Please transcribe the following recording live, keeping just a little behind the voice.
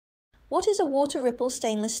What is a water ripple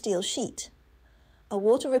stainless steel sheet? A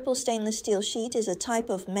water ripple stainless steel sheet is a type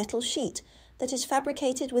of metal sheet that is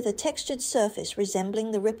fabricated with a textured surface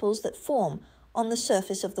resembling the ripples that form on the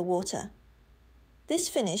surface of the water. This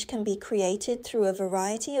finish can be created through a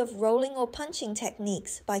variety of rolling or punching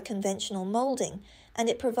techniques by conventional molding, and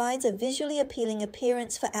it provides a visually appealing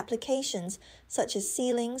appearance for applications such as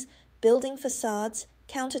ceilings, building facades,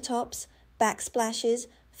 countertops, backsplashes,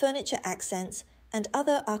 furniture accents, and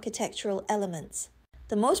other architectural elements.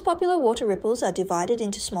 The most popular water ripples are divided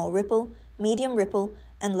into small ripple, medium ripple,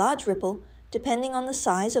 and large ripple, depending on the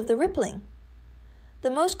size of the rippling.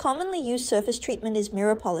 The most commonly used surface treatment is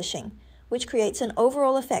mirror polishing, which creates an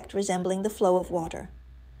overall effect resembling the flow of water.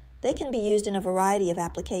 They can be used in a variety of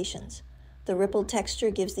applications. The rippled texture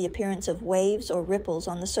gives the appearance of waves or ripples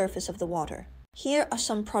on the surface of the water. Here are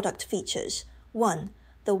some product features. 1.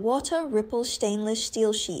 The water ripple stainless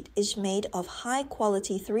steel sheet is made of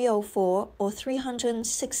high-quality 304 or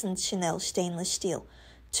 306 Chanel stainless steel.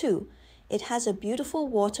 2. It has a beautiful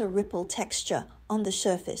water ripple texture on the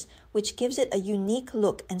surface, which gives it a unique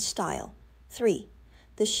look and style. 3.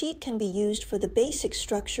 The sheet can be used for the basic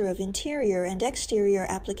structure of interior and exterior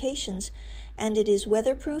applications, and it is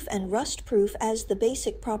weatherproof and rust-proof as the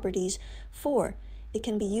basic properties. 4. It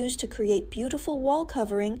can be used to create beautiful wall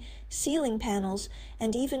covering, ceiling panels,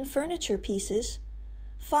 and even furniture pieces.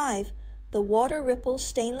 5. The water ripple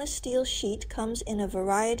stainless steel sheet comes in a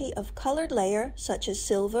variety of colored layer such as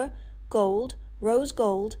silver, gold, rose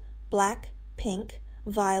gold, black, pink,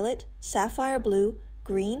 violet, sapphire blue,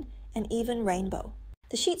 green, and even rainbow.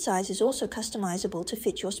 The sheet size is also customizable to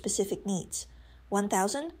fit your specific needs.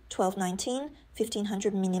 1000, 1219,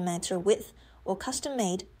 1500 mm width, or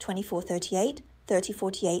custom-made 2438,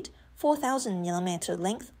 3048, 4000 mm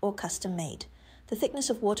length, or custom-made. The thickness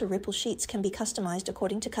of water ripple sheets can be customized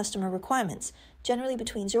according to customer requirements, generally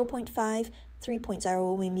between 0.5 3.0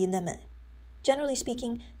 mm. Generally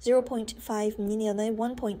speaking, 0.5 mm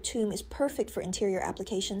 1.2 is perfect for interior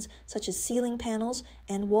applications such as ceiling panels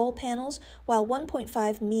and wall panels, while 1.5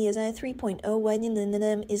 mm 3.0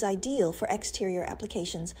 mm is ideal for exterior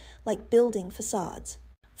applications like building facades.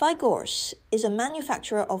 Vigor is a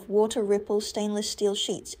manufacturer of water ripple stainless steel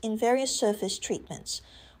sheets in various surface treatments.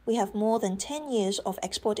 We have more than 10 years of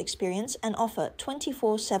export experience and offer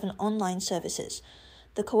 24/7 online services.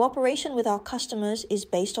 The cooperation with our customers is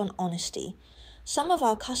based on honesty. Some of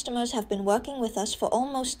our customers have been working with us for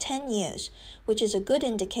almost 10 years, which is a good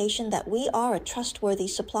indication that we are a trustworthy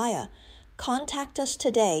supplier. Contact us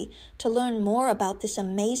today to learn more about this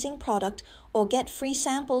amazing product or get free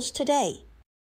samples today.